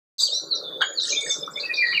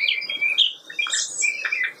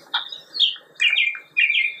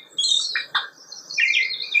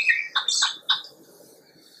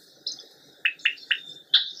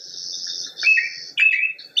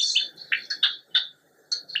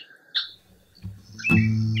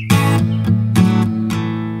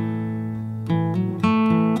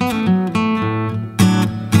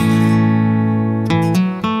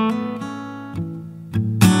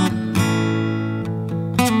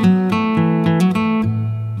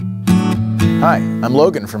Hi, I'm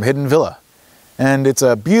Logan from Hidden Villa, and it's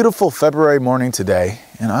a beautiful February morning today,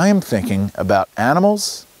 and I am thinking about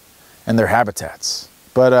animals and their habitats.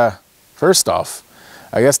 But first off,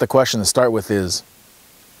 I guess the question to start with is,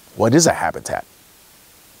 what is a habitat?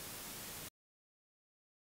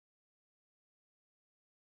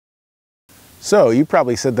 So you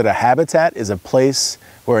probably said that a habitat is a place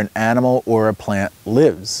where an animal or a plant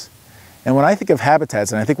lives. And when I think of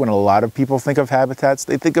habitats, and I think when a lot of people think of habitats,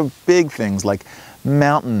 they think of big things like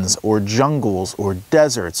mountains or jungles or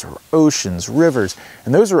deserts or oceans, rivers,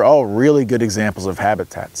 and those are all really good examples of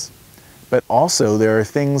habitats. But also there are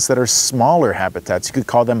things that are smaller habitats. You could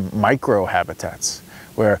call them microhabitats,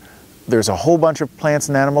 where there's a whole bunch of plants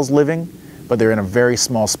and animals living, but they're in a very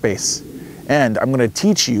small space. And I'm going to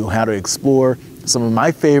teach you how to explore some of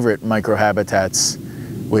my favorite microhabitats,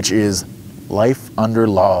 which is life under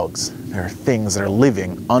logs. There are things that are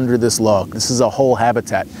living under this log. This is a whole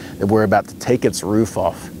habitat that we're about to take its roof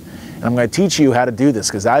off. And I'm going to teach you how to do this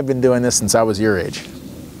because I've been doing this since I was your age.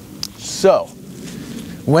 So,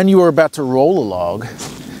 when you are about to roll a log,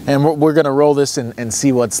 and we're going to roll this and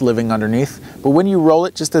see what's living underneath, but when you roll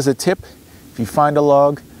it, just as a tip, if you find a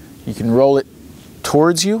log, you can roll it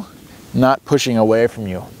towards you, not pushing away from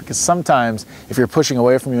you. Because sometimes if you're pushing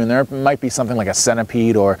away from you and there might be something like a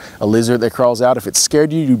centipede or a lizard that crawls out, if it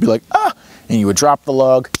scared you, you'd be like, ah, and you would drop the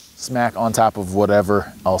log, smack on top of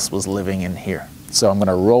whatever else was living in here. So I'm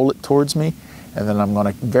gonna roll it towards me and then I'm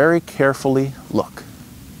gonna very carefully look.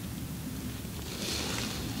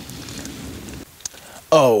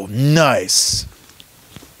 Oh, nice.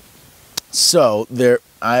 So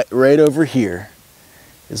right over here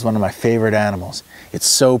is one of my favorite animals. It's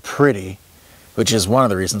so pretty, which is one of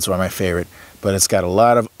the reasons why my favorite, but it's got a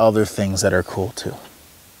lot of other things that are cool too.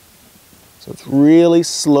 So it's really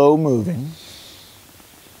slow moving.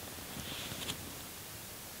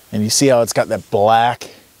 And you see how it's got that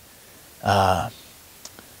black top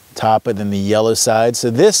and then the yellow side. So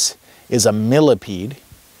this is a millipede.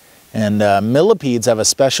 And millipedes have a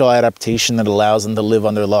special adaptation that allows them to live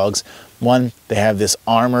under logs. One, they have this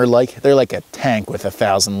armor, they're like a tank with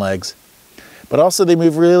 1,000 legs. But also they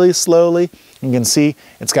move really slowly. You can see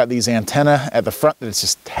it's got these antennae at the front that it's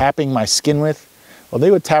just tapping my skin with. Well, they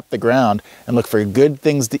would tap the ground and look for good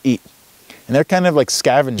things to eat. And they're kind of like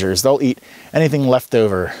scavengers. They'll eat anything left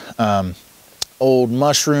over, old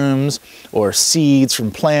mushrooms or seeds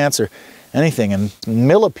from plants or anything. And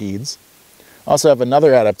millipedes also have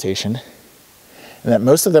another adaptation, and that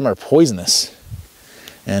most of them are poisonous.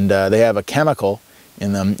 And they have a chemical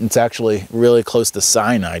in them. It's actually really close to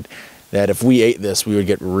cyanide, that if we ate this, we would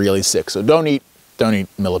get really sick. So don't eat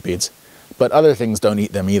millipedes, but other things don't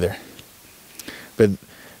eat them either. But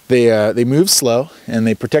they move slow and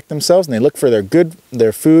they protect themselves and they look for their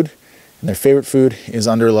food, and their favorite food is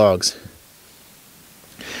under logs.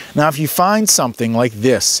 Now, if you find something like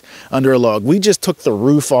this under a log, we just took the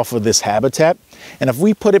roof off of this habitat, and if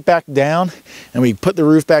we put it back down and we put the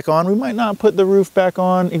roof back on, we might not put the roof back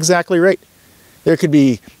on exactly right. There could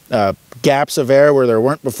be gaps of air where there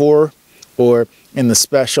weren't before, or in the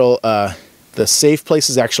special, the safe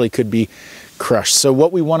places actually could be crushed. So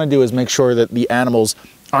what we want to do is make sure that the animals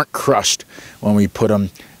aren't crushed when we put them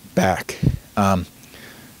back.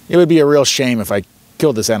 It would be a real shame if I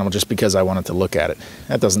killed this animal just because I wanted to look at it.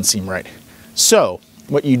 That doesn't seem right. So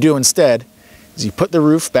what you do instead is you put the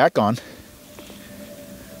roof back on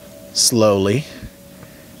slowly,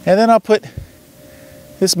 and then I'll put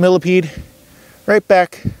this millipede right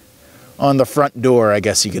back on the front door, I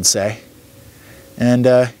guess you could say. And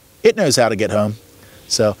it knows how to get home.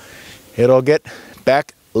 So it'll get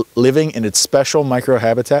back living in its special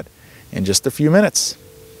microhabitat in just a few minutes.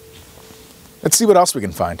 Let's see what else we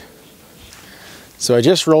can find. So I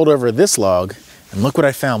just rolled over this log and look what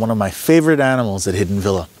I found, one of my favorite animals at Hidden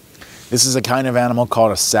Villa. This is a kind of animal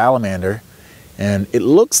called a salamander, and it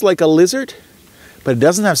looks like a lizard, but it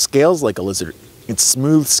doesn't have scales like a lizard. It's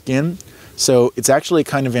smooth skin, so it's actually a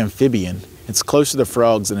kind of amphibian. It's closer to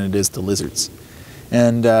frogs than it is to lizards.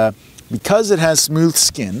 And because it has smooth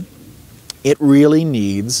skin, it really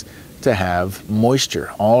needs to have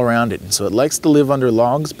moisture all around it. And so it likes to live under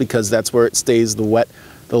logs because that's where it stays the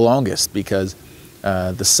longest, because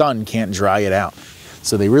the sun can't dry it out.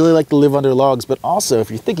 So they really like to live under logs, but also if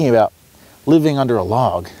you're thinking about living under a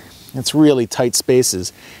log, it's really tight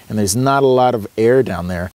spaces and there's not a lot of air down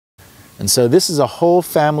there. And so this is a whole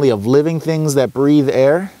family of living things that breathe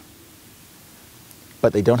air,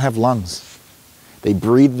 but they don't have lungs. They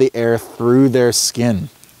breathe the air through their skin,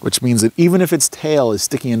 which means that even if its tail is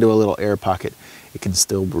sticking into a little air pocket, it can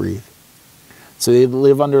still breathe. So they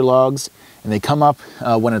live under logs, and they come up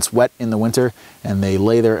when it's wet in the winter, and they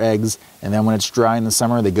lay their eggs, and then when it's dry in the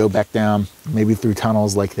summer, they go back down, maybe through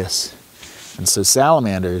tunnels like this. And so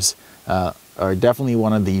salamanders are definitely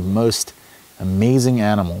one of the most amazing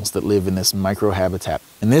animals that live in this microhabitat.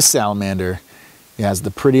 And this salamander, it has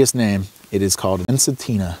the prettiest name. It is called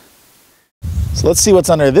Ensatina. So let's see what's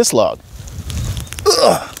under this log.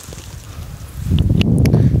 Ugh.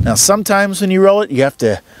 Now sometimes when you roll it, you have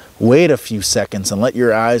to wait a few seconds and let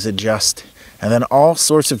your eyes adjust, and then all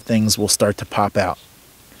sorts of things will start to pop out.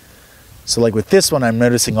 So like with this one, I'm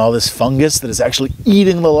noticing all this fungus that is actually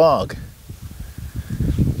eating the log.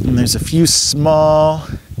 And there's a few small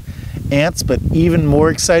ants, but even more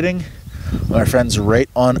exciting, our friends right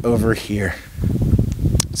on over here.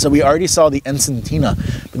 So we already saw the Ensatina,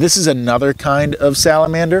 but this is another kind of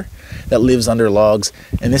salamander that lives under logs,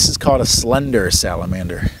 and this is called a slender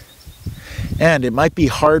salamander. And it might be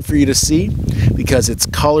hard for you to see because it's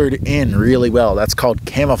colored in really well. That's called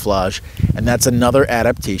camouflage, and that's another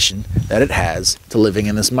adaptation that it has to living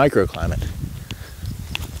in this microclimate.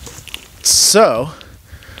 So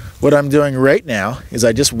what I'm doing right now is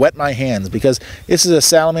I just wet my hands because this is a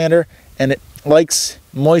salamander and it likes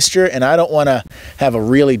moisture, and I don't want to have a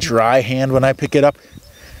really dry hand when I pick it up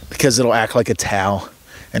because it'll act like a towel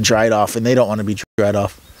and dry it off, and they don't want to be dried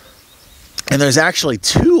off. And there's actually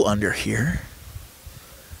two under here,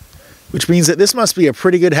 which means that this must be a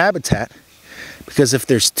pretty good habitat, because if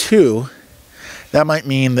there's two, that might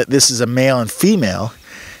mean that this is a male and female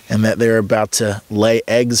and that they're about to lay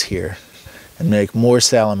eggs here and make more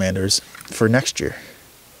salamanders for next year.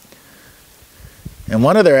 And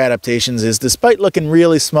one of their adaptations is, despite looking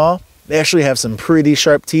really small, they actually have some pretty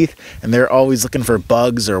sharp teeth, and they're always looking for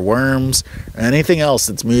bugs or worms or anything else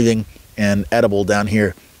that's moving and edible down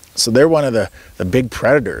here. So they're one of the big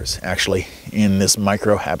predators actually in this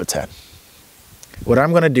microhabitat. What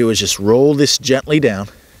I'm going to do is just roll this gently down,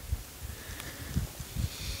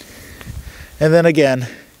 and then again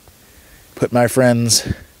put my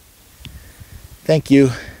friends thank you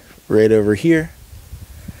right over here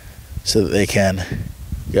so that they can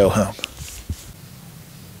go home.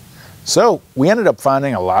 So we ended up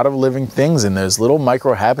finding a lot of living things in those little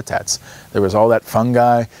microhabitats. There was all that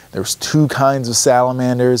fungi, there was two kinds of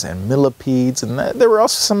salamanders and millipedes, and there were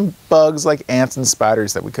also some bugs like ants and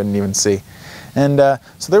spiders that we couldn't even see. And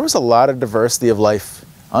so there was a lot of diversity of life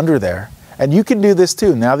under there. And you can do this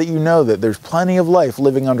too, now that you know that there's plenty of life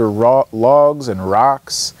living under logs and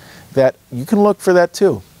rocks, that you can look for that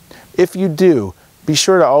too. If you do, be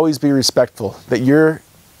sure to always be respectful, that you're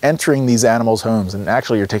entering these animals' homes and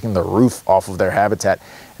actually you're taking the roof off of their habitat.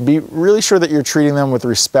 And be really sure that you're treating them with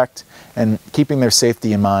respect and keeping their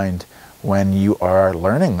safety in mind when you are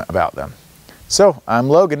learning about them. So I'm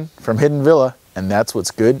Logan from Hidden Villa, and that's what's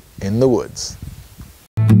good in the woods.